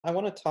I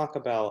want to talk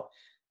about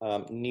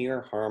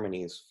near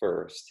harmonies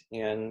first.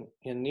 And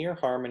near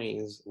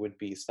harmonies would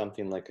be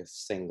something like a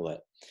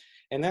singlet.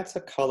 And that's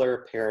a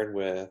color paired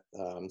with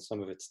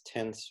some of its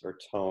tints or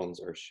tones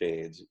or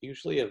shades,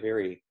 usually a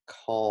very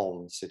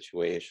calm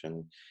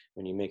situation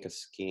when you make a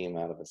scheme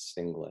out of a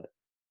singlet.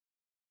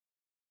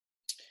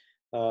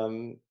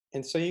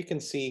 And so you can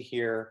see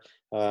here,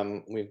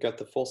 we've got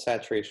the full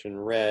saturation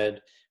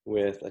red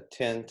with a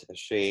tint, a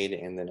shade,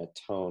 and then a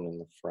tone in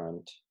the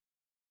front.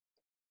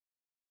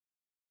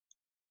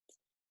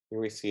 Here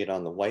we see it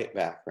on the white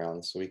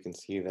background, so we can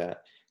see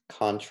that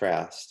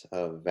contrast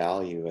of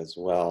value as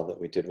well that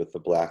we did with the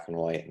black and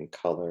white and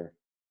color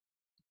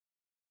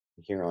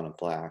here on a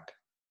black.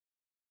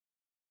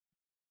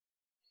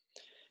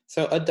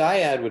 So a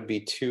dyad would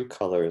be two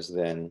colors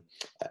then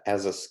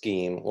as a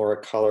scheme, or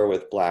a color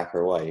with black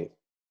or white.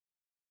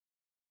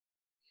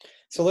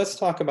 So let's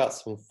talk about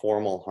some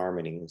formal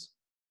harmonies.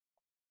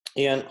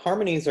 And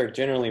harmonies are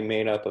generally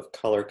made up of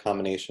color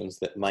combinations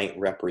that might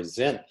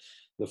represent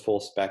the full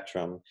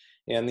spectrum.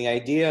 And the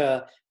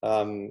idea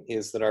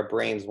is that our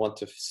brains want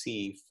to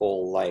see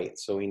full light,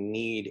 so we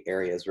need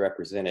areas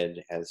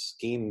represented as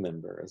scheme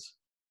members.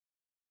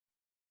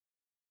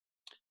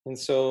 And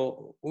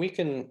so we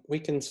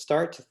can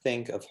start to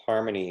think of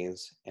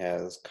harmonies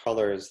as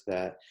colors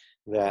that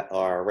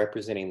are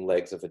representing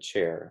legs of a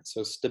chair.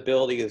 So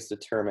stability is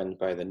determined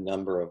by the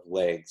number of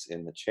legs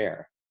in the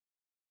chair.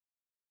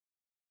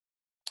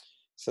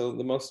 So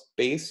the most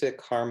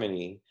basic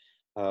harmony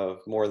of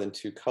more than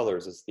two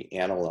colors is the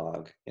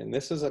analog. And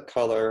this is a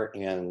color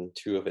and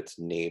two of its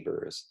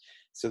neighbors.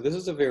 So this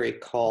is a very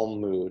calm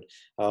mood.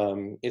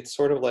 It's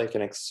sort of like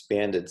an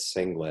expanded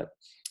singlet.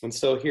 And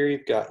so here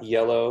you've got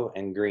yellow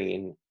and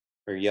green,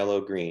 or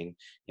yellow green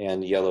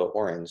and yellow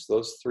orange,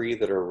 those three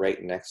that are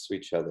right next to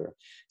each other.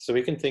 So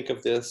we can think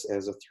of this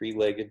as a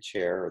three-legged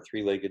chair or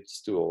three-legged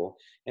stool,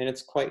 and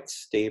it's quite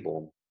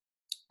stable,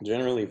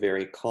 generally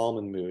very calm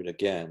in mood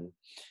again,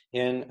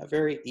 and a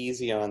very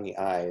easy on the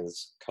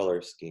eyes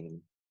color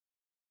scheme.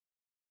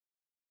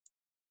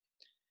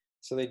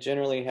 So they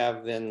generally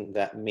have then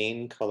that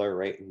main color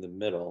right in the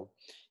middle,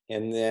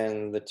 and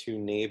then the two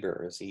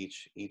neighbors,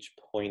 each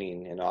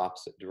pointing in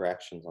opposite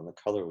directions on the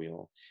color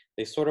wheel.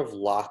 They sort of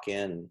lock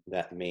in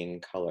that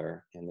main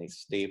color and they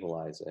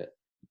stabilize it.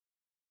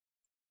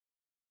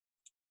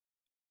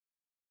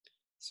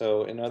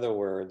 So in other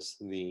words,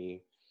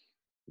 the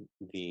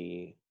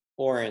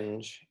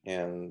orange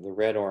and the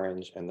red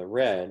orange and the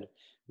red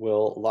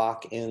will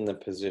lock in the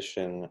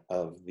position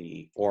of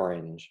the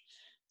orange.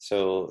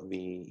 So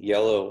the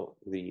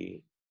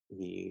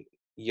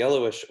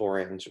yellowish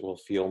orange will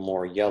feel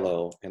more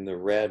yellow and the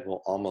red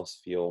will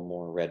almost feel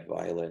more red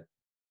violet.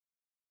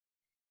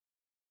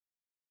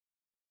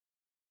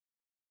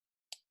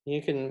 You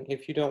can,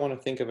 if you don't want to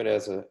think of it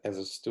as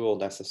a stool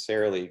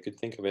necessarily, you could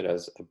think of it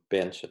as a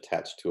bench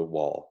attached to a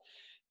wall.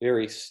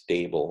 Very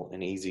stable,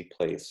 an easy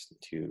place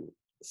to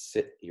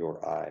sit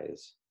your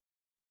eyes.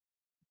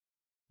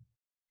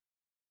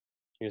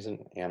 Here's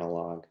an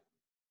analog.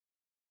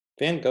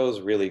 Van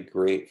Gogh's really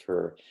great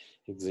for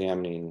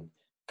examining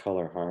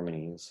color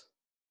harmonies.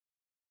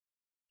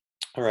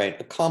 All right,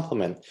 a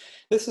complement.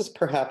 This is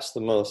perhaps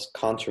the most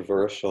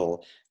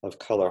controversial of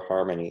color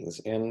harmonies,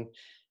 and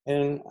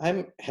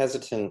I'm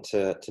hesitant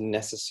to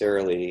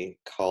necessarily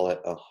call it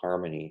a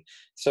harmony.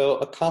 So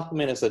a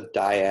complement is a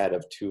dyad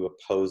of two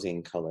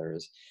opposing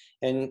colors,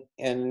 and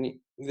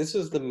this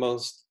is the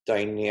most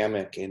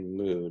dynamic in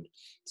mood.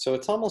 So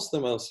it's almost the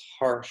most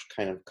harsh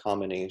kind of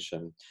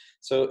combination.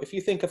 So if you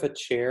think of a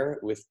chair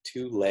with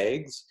two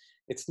legs,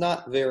 it's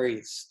not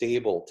very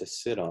stable to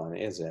sit on,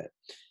 is it?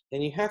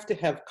 And you have to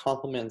have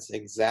complements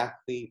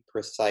exactly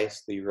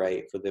precisely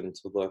right for them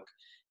to look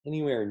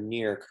anywhere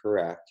near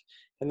correct.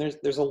 And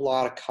there's a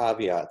lot of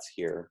caveats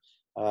here.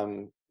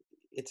 Um,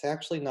 it's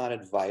actually not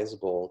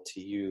advisable to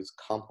use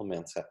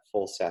complements at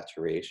full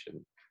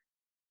saturation.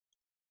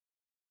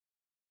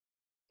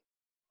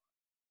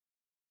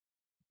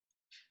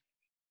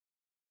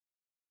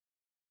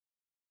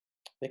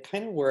 They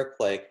kind of work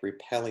like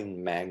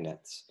repelling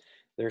magnets.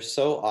 They're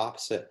so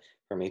opposite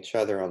from each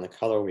other on the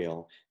color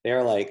wheel.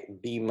 They're like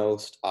the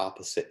most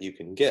opposite you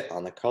can get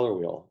on the color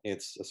wheel.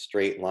 It's a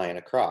straight line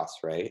across,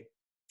 right?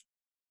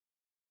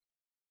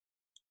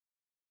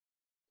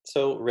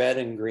 So red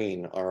and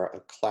green are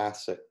a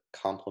classic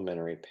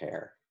complementary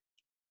pair.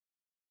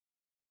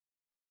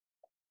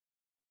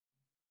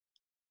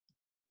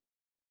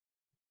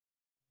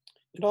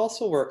 It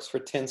also works for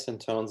tints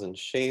and tones and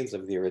shades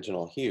of the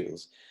original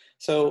hues.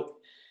 So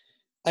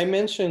I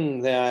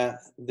mentioned that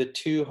the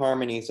two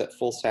harmonies at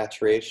full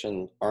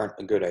saturation aren't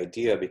a good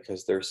idea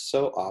because they're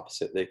so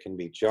opposite they can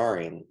be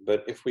jarring.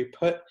 But if we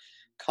put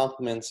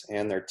complements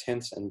and their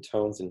tints and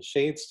tones and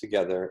shades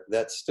together,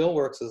 that still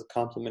works as a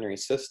complementary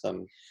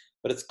system,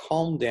 but it's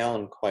calmed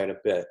down quite a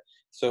bit.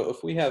 So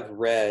if we have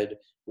red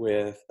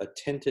with a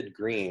tinted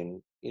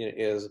green, it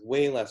is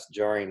way less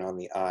jarring on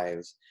the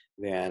eyes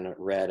than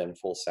red and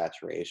full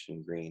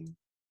saturation green.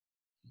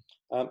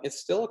 It's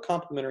still a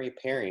complementary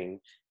pairing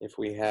if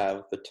we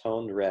have the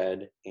toned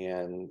red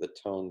and the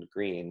toned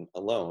green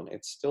alone.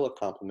 It's still a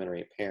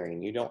complementary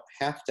pairing. You don't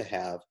have to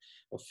have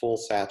a full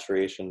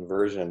saturation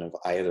version of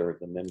either of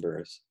the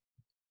members.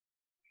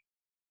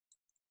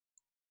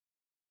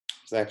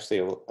 There's actually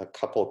a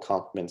couple of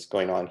complements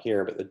going on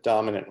here, but the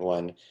dominant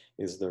one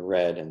is the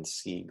red and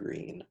sea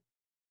green.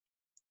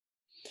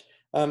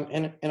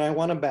 And I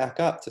want to back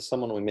up to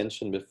someone we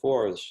mentioned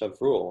before,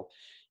 Chevreul.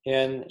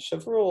 And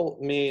Chevreul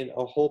made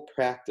a whole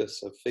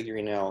practice of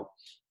figuring out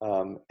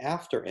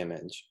after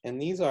image.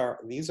 And these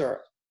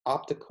are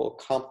optical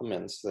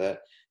complements that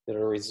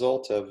are a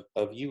result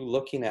of you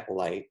looking at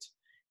light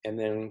and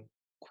then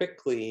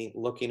quickly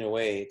looking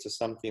away to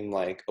something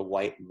like a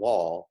white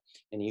wall,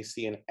 and you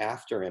see an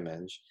after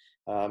image.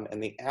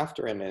 And the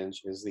after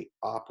image is the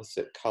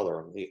opposite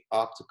color, the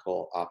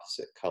optical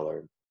opposite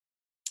color.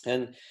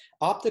 And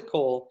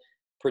optical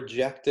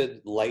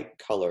projected light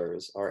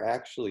colors are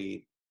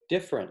actually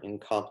different in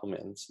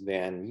complements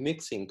than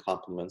mixing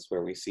complements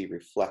where we see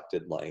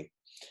reflected light.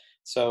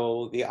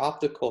 So the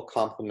optical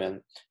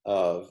complement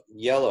of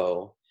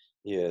yellow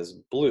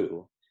is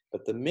blue,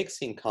 but the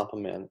mixing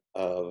complement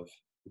of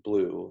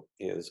blue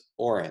is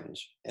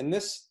orange. And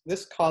this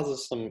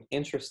causes some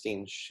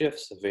interesting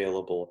shifts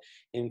available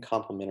in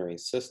complementary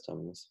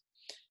systems.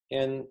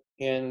 And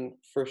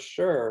for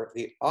sure,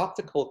 the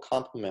optical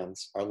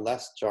complements are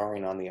less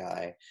jarring on the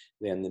eye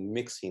than the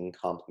mixing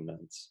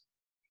complements.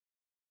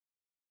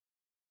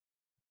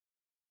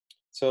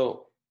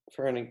 So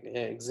for an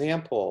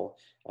example,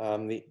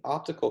 the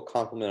optical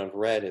complement of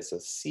red is a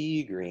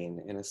sea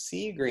green, and a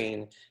sea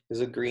green is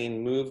a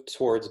green moved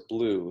towards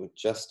blue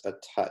just a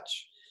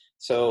touch.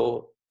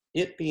 So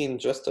it being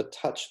just a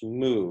touch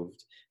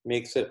moved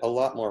makes it a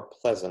lot more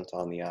pleasant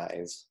on the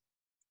eyes.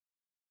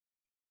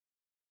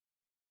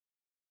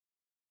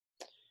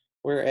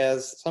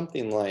 Whereas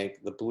something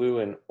like the blue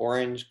and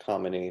orange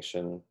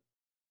combination,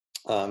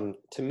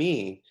 to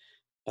me,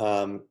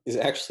 is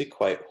actually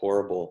quite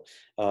horrible.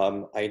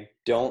 I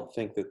don't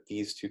think that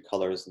these two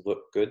colors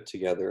look good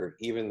together,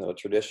 even though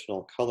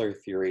traditional color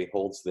theory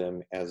holds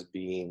them as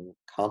being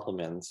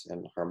complements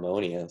and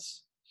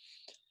harmonious.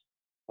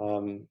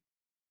 Um,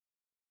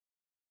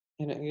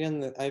 and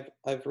again,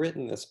 I've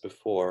written this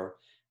before.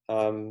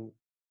 Um,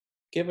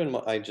 Given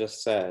what I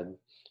just said,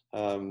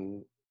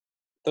 um,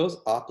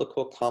 those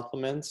optical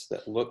complements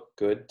that look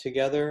good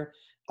together,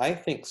 I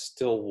think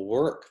still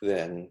work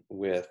then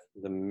with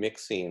the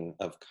mixing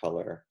of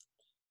color.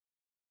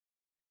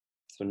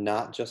 So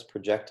not just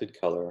projected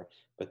color,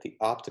 but the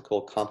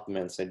optical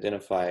complements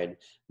identified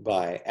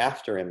by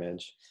after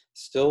image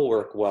still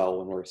work well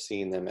when we're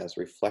seeing them as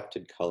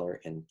reflected color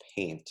in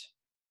paint.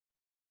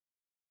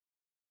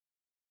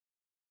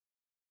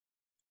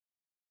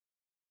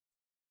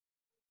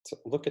 So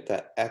look at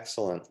that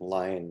excellent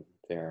line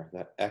there,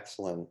 that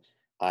excellent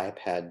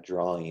iPad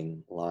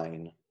drawing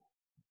line.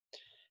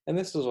 And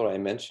this is what I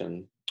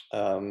mentioned.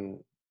 Um,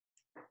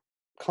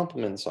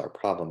 Complements are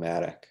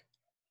problematic.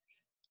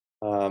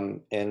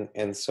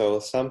 And so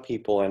some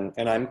people,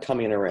 and I'm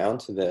coming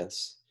around to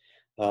this,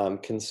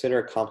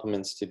 consider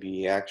complements to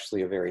be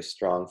actually a very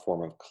strong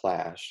form of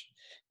clash.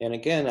 And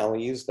again, I'll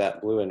use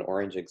that blue and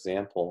orange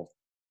example.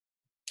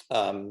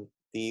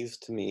 These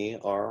to me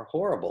are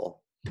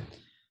horrible.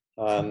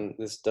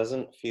 This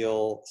doesn't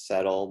feel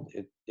settled.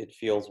 It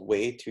feels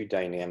way too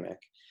dynamic.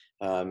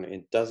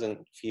 It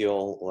doesn't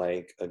feel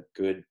like a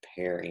good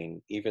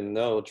pairing, even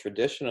though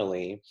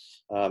traditionally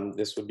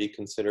this would be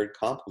considered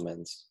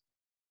complements.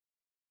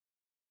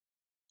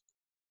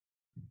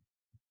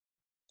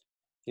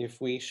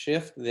 If we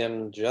shift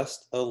them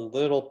just a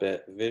little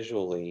bit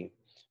visually,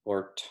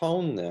 or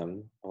tone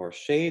them, or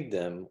shade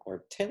them,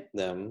 or tint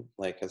them,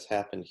 like has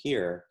happened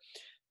here,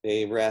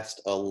 they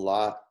rest a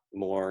lot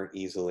more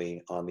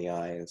easily on the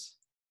eyes.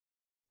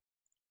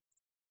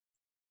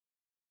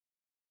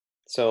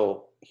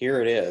 So here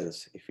it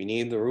is. If you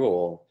need the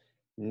rule,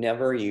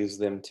 never use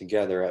them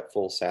together at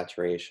full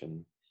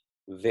saturation.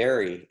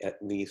 Vary at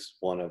least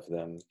one of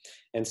them.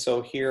 And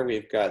so here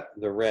we've got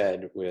the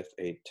red with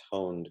a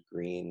toned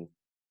green.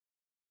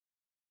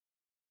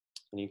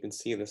 And you can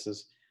see this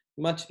is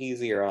much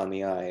easier on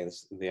the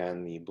eyes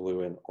than the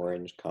blue and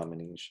orange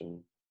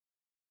combination.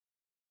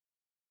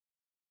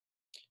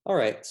 All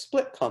right,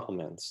 split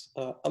complements,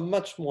 a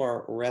much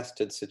more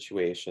rested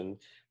situation.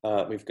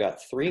 We've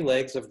got three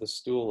legs of the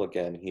stool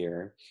again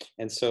here.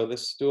 And so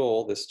this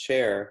stool, this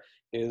chair,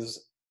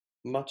 is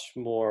much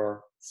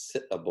more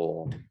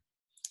sittable.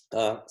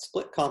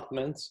 Split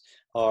complements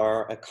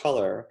are a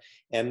color,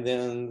 and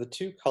then the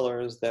two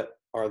colors that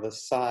are the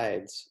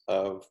sides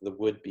of the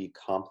would-be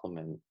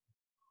complement.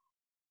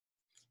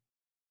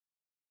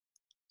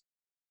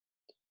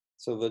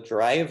 So the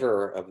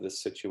driver of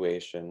this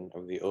situation,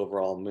 of the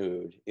overall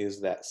mood, is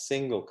that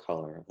single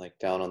color, like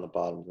down on the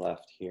bottom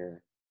left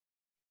here.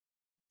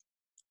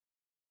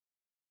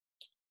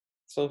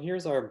 So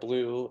here's our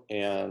blue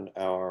and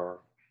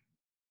our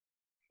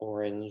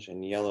orange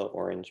and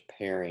yellow-orange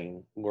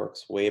pairing.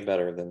 Works way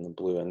better than the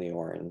blue and the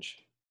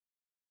orange.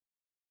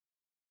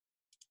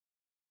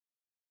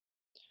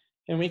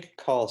 And we could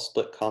call a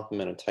split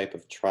complement a type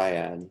of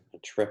triad, a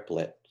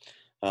triplet.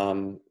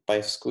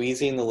 By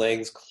squeezing the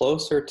legs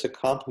closer to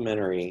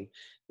complementary,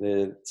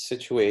 the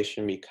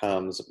situation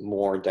becomes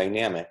more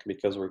dynamic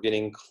because we're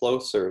getting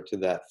closer to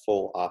that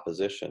full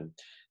opposition.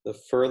 The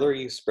further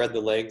you spread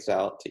the legs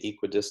out to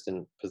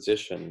equidistant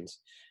positions,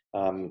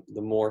 the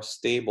more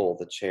stable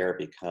the chair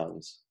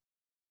becomes.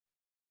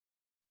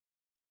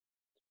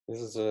 This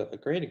is a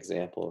great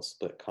example of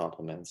split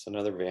complements,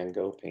 another Van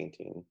Gogh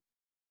painting.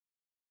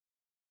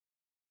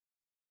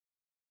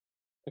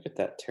 Look at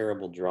that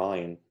terrible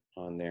drawing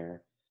on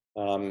there.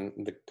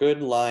 The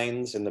good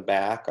lines in the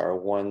back are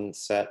one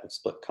set of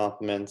split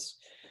complements.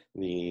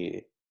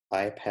 The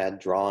iPad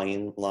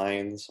drawing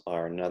lines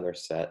are another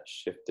set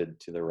shifted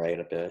to the right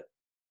a bit.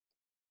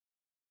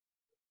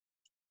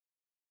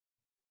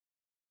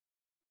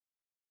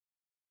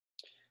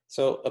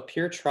 So a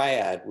pure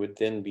triad would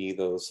then be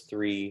those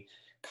three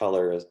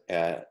colors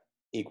at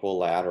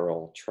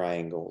equilateral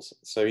triangles.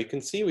 So you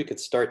can see we could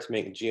start to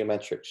make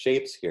geometric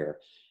shapes here.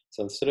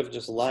 So instead of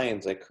just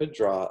lines, I could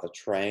draw a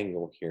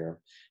triangle here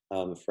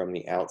from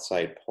the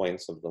outside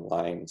points of the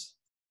lines.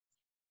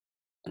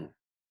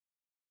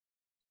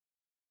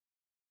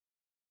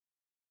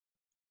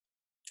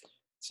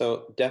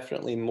 So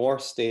definitely more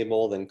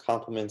stable than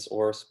complements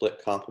or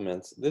split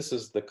complements. This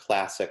is the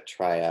classic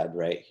triad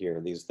right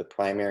here. These are the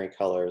primary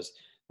colors.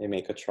 They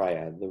make a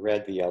triad, the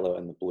red, the yellow,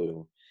 and the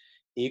blue.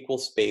 Equal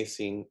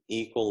spacing,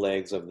 equal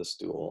legs of the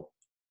stool.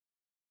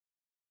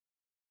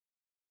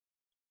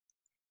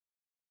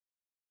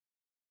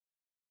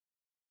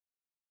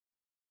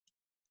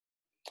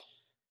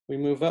 We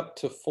move up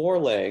to four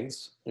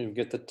legs, we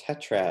get the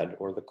tetrad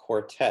or the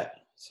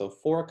quartet. So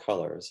four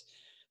colors.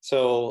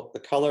 So the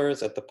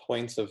colors at the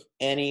points of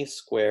any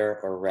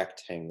square or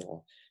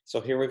rectangle. So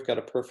here we've got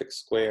a perfect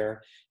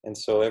square, and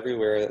so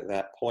everywhere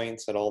that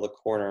points at all the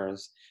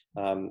corners,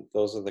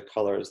 those are the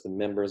colors, the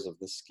members of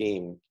the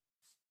scheme.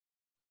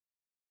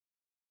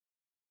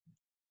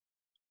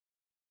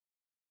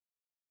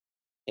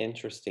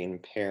 Interesting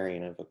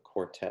pairing of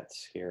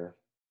quartets here.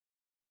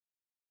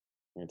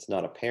 It's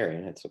not a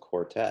pairing, it's a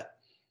quartet.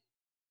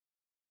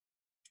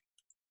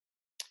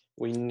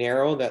 We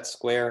narrow that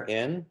square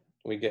in,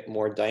 we get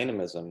more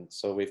dynamism.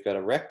 So we've got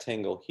a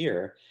rectangle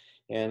here.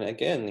 And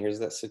again, here's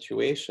that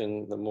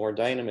situation. The more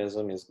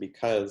dynamism is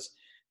because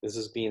this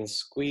is being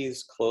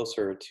squeezed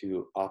closer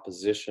to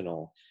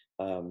oppositional,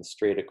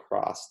 straight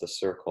across the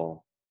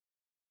circle.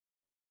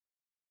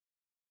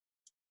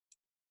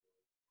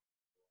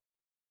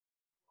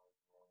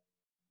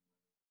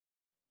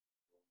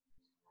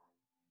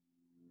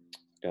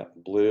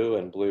 Got blue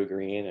and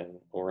blue-green and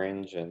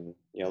orange and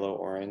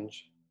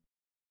yellow-orange.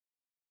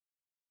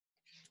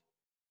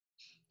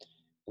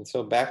 And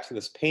so back to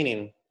this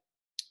painting,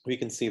 we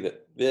can see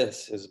that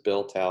this is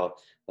built out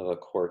of a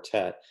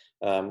quartet.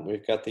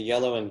 We've got the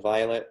yellow and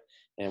violet,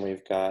 and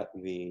we've got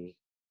the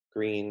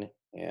green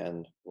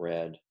and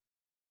red.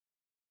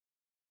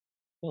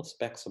 Little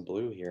specks of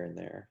blue here and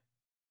there.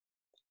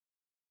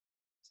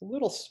 Some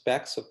little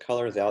specks of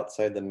colors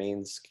outside the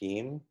main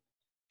scheme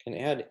can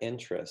add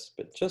interest,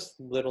 but just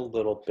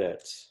little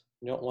bits.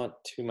 You don't want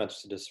too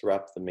much to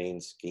disrupt the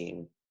main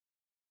scheme.